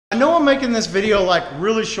making this video like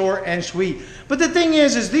really short and sweet. But the thing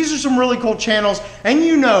is these are some really cool channels, and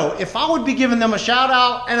you know, if I would be giving them a shout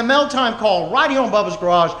out and a mail time call right here on Bubba's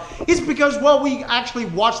Garage, it's because, well, we actually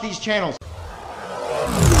watch these channels.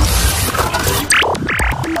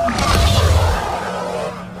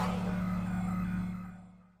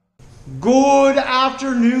 Good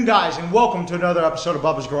afternoon, guys, and welcome to another episode of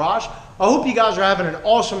Bubba's Garage. I hope you guys are having an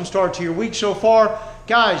awesome start to your week so far.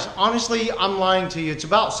 Guys, honestly, I'm lying to you. It's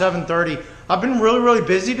about 7:30. I've been really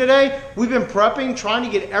busy today. We've been prepping, trying to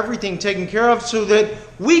get everything taken care of so that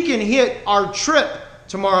we can hit our trip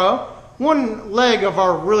tomorrow. One leg of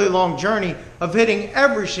our really long journey of hitting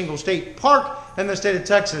every single state park in the state of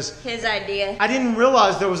Texas. His idea. I didn't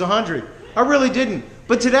realize there was 100. I really didn't.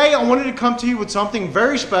 But today I wanted to come to you with something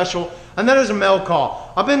very special, and that is a mail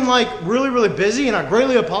call. I've been like really busy, and I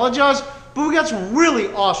greatly apologize, but we got some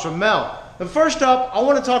really awesome mail. And first up, I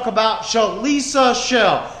want to talk about Shlisa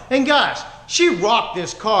Shell. And guys, she rocked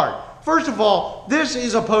this card. First of all, this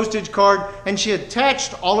is a postage card, and she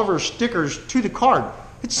attached all of her stickers to the card.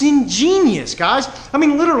 It's ingenious, guys. I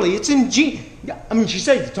mean, literally, it's ingenious. I mean, she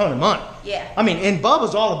saved a ton of money. Yeah. I mean, and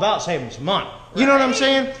Bubba's all about saving some money. You know what I'm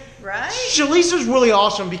saying? Right. Shlisa's really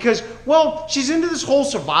awesome because, well, she's into this whole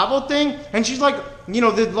survival thing, and she's like, you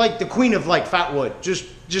know, the queen of like Fatwood. Just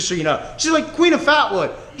so you know, she's like queen of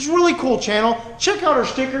Fatwood. It's a really cool channel. Check out her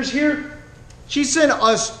stickers here. She sent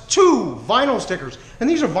us 2 vinyl stickers, and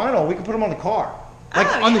these are vinyl. We can put them on the car, like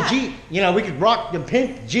on the Jeep. You know, we could rock the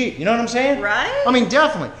pink Jeep. You know what I'm saying? Right. I mean,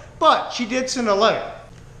 definitely. But she did send a letter.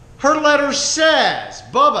 Her letter says,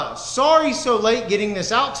 Bubba, sorry so late getting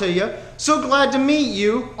this out to you. So glad to meet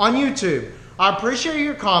you on YouTube. I appreciate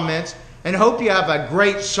your comments and hope you have a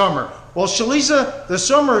great summer. Well, Shlisa, the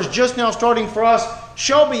summer is just now starting for us.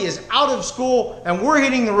 Shelby is out of school and we're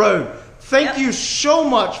hitting the road. Thank you so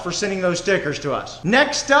much for sending those stickers to us.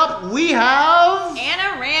 Next up, we have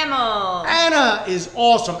Anna Rammel. Anna is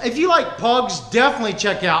awesome. If you like pugs, definitely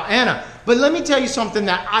check out Anna. But let me tell you something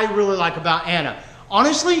that I really like about Anna.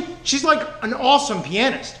 Honestly, she's like an awesome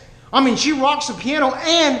pianist. I mean, she rocks the piano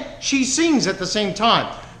and she sings at the same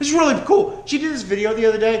time. It's really cool. She did this video the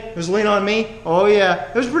other day. It was Lean On Me. Oh yeah,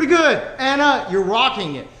 it was pretty good. Anna, you're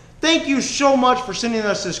rocking it. Thank you so much for sending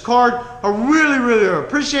us this card. I really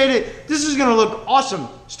appreciate it. This is gonna look awesome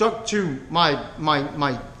stuck to my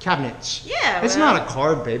cabinets. Yeah, It's not a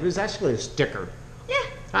card, baby. It's actually a sticker. Yeah.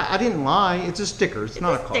 I didn't lie. It's a sticker. It's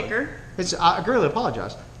not a card. Sticker. I greatly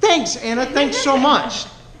apologize. Thanks, Anna. Thanks so much.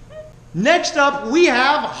 Next up, we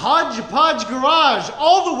have Hodge-Podge Garage,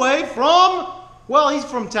 all the way from, well, he's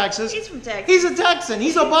from Texas. He's from Texas. He's a Texan.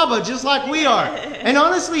 He's a Bubba, just like we are. And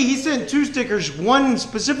honestly, he sent 2 stickers, one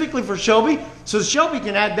specifically for Shelby, so Shelby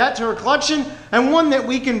can add that to her collection, and one that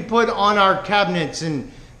we can put on our cabinets,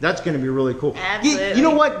 and that's going to be really cool. Absolutely. You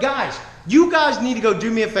know what, guys? You guys need to go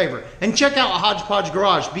do me a favor and check out Hodge-Podge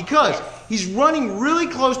Garage because he's running really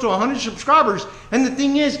close to 100 subscribers. And the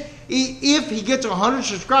thing is, if he gets 100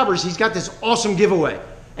 subscribers, he's got this awesome giveaway.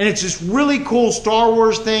 And it's this really cool Star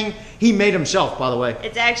Wars thing he made himself, by the way.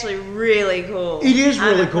 It's actually really cool. It is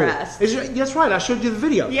really cool. That's right. I showed you the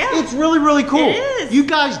video. Yeah. It's really cool. It is. You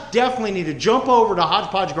guys definitely need to jump over to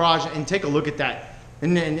Hodge-Podge Garage and take a look at that.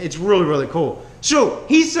 And it's really cool. So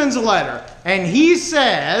he sends a letter and he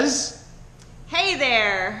says, hey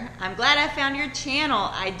there, I'm glad I found your channel.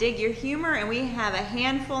 I dig your humor and we have a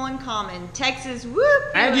handful in common. Texas whoop.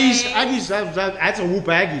 Aggies, that's a whoop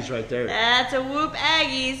Aggies right there. That's a whoop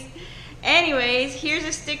Aggies. Anyways, here's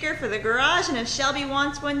a sticker for the garage, and if Shelby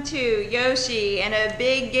wants one too, Yoshi, and a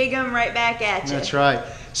big gig 'em right back at you. That's right.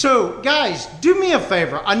 So guys, do me a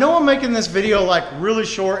favor. I know I'm making this video like really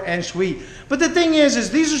short and sweet, but the thing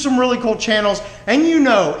is these are some really cool channels, and you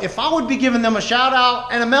know, if I would be giving them a shout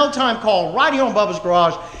out and a mail time call right here on Bubba's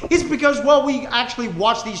Garage, it's because, well, we actually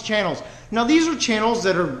watch these channels. Now these are channels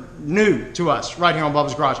that are new to us right here on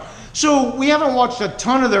Bubba's Garage. So we haven't watched a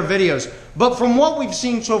ton of their videos, but from what we've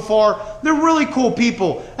seen so far, they're really cool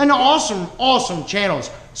people and awesome channels.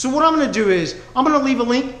 So what I'm gonna do is, I'm gonna leave a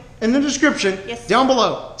link in the description down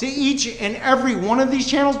below to each and every one of these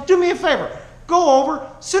channels. Do me a favor, go over,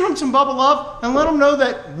 send them some Bubba love, and let them know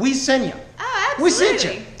that we sent you. Oh, absolutely. We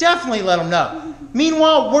sent you. Definitely let them know.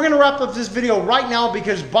 Meanwhile, we're going to wrap up this video right now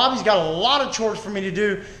because Bobby's got a lot of chores for me to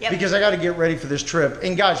do because I got to get ready for this trip.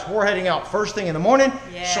 And guys, we're heading out first thing in the morning,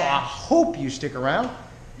 so I hope you stick around.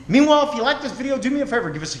 Meanwhile, if you like this video, do me a favor,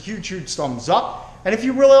 give us a huge thumbs up. And if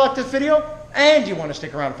you really like this video and you want to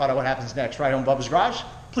stick around to find out what happens next right on Bubba's Garage,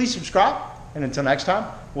 please subscribe. And until next time,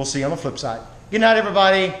 we'll see you on the flip side. Good night,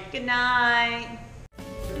 everybody. Good night.